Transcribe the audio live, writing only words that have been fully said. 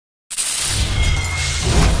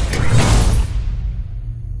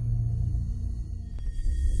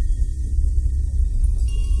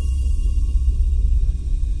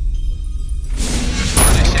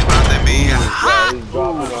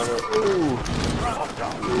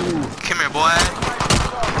Come here, boy.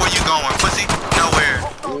 Where you going, pussy? Nowhere.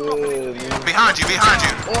 Behind you, behind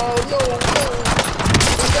you.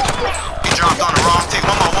 He dropped on the wrong team.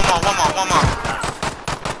 One more.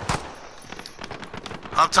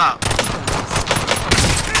 Up top.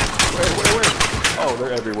 Wait. Oh,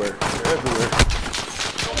 they're everywhere.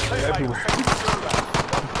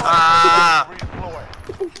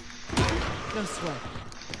 No sweat.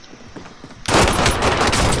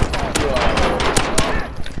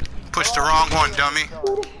 Push the wrong one, dummy.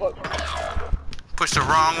 Push the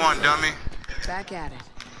wrong one, dummy. Back at it.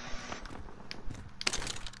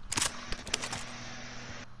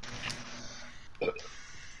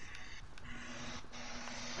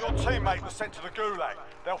 Your teammate was sent to the Gulag.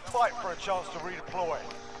 They'll fight for a chance to redeploy.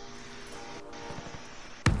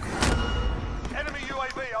 Enemy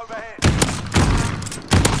UAV overhead.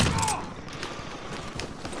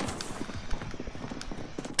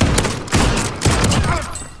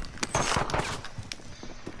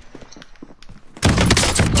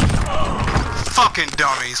 Fucking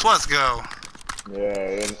dummies, let's go. Yeah,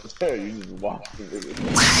 you just walked through it.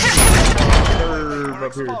 We're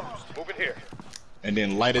exposed. Moving here. And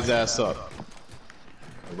then light his ass up.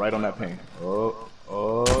 Right on that pane. Oh.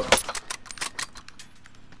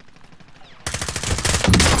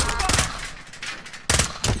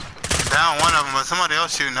 Down one of them, but somebody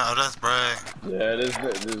else shooting. Oh, that's Brad. Yeah, this.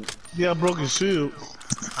 Yeah, I broke his shield.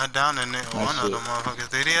 I downed one of them motherfuckers.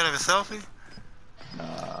 Did he have a selfie?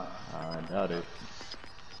 Nah, I doubt it.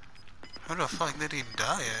 Where the fuck did he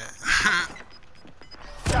die at?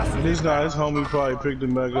 This guy's homie probably picked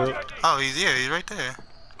him back up. Oh, he's right there.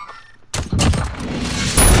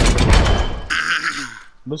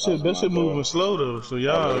 But shit moving slow though, so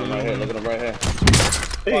y'all. Look at him right here.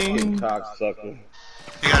 Fucking cocksucker.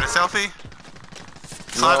 You got a selfie?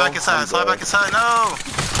 Slide back inside, no!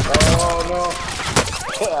 Oh no!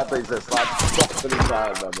 I think that slide to the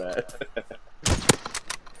side, my bad.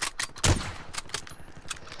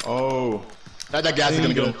 Oh. That gas is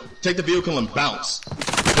gonna go. Take the vehicle and bounce.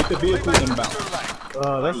 Take the vehicle and bounce.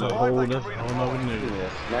 That's a whole other nigga.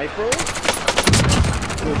 Sniper?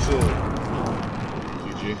 Good shit.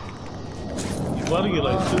 GG. You about to get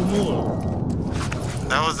like 2 more.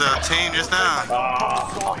 That was a team just now.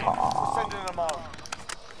 Sending them out.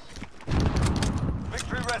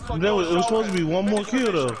 Victory rests on It was your supposed to be one more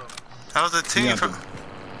kill though. That was a team from.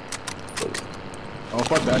 Oh,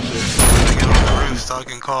 fuck that shit. Get on the roof so I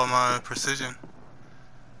can call my precision.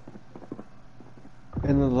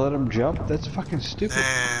 And then let him jump? That's fucking stupid.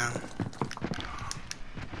 Damn.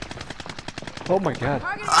 Oh my god.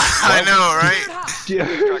 I know, right? Yeah.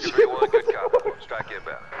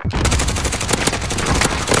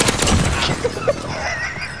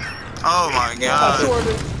 Oh my god.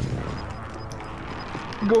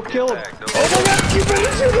 Go kill him. Oh my god, you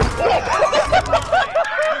better shoot him.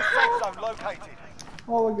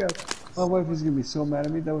 Oh my god. My wife is gonna be so mad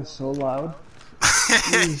at me. That was so loud.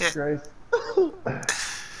 Jesus Christ.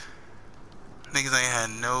 Niggas ain't had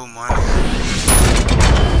no money.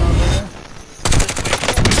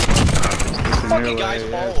 Fucking guys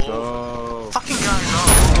all. Fucking guys all.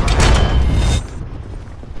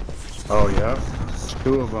 Oh yeah.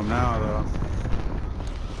 2 of them now though.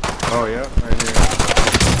 Oh yeah, right here.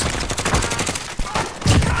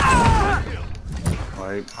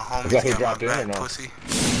 Like, My homies got my back, no? pussy.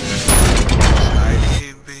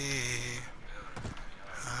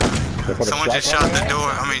 Someone just shut the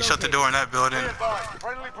door. Shut the door in that building.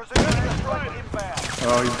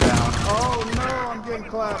 oh, he's down. Oh no, I'm getting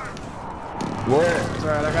clapped. Where? It's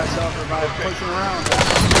alright, I got self-revive pushing around.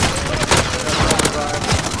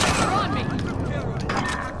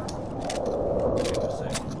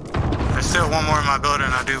 There's still one more in my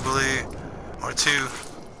building, I do believe. Or 2.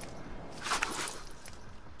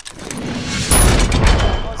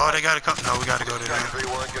 Oh, they gotta come. No, we gotta go to them.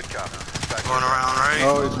 Going around, right?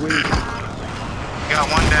 Oh, it's weak. Got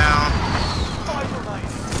one down.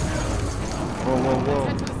 Whoa.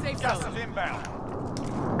 Gas is inbound.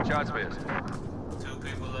 Shots missed. 2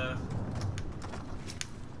 people left.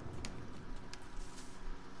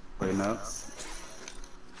 Wait, no.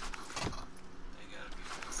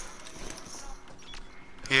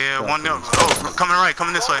 Yeah, one down. Oh, coming right,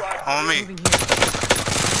 coming this way. On me.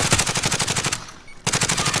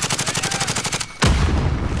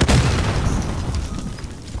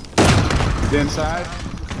 He's inside.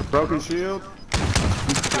 Broken shield.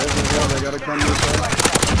 They gotta come this way.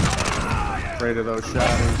 Afraid of those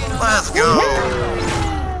shadows. Let's go.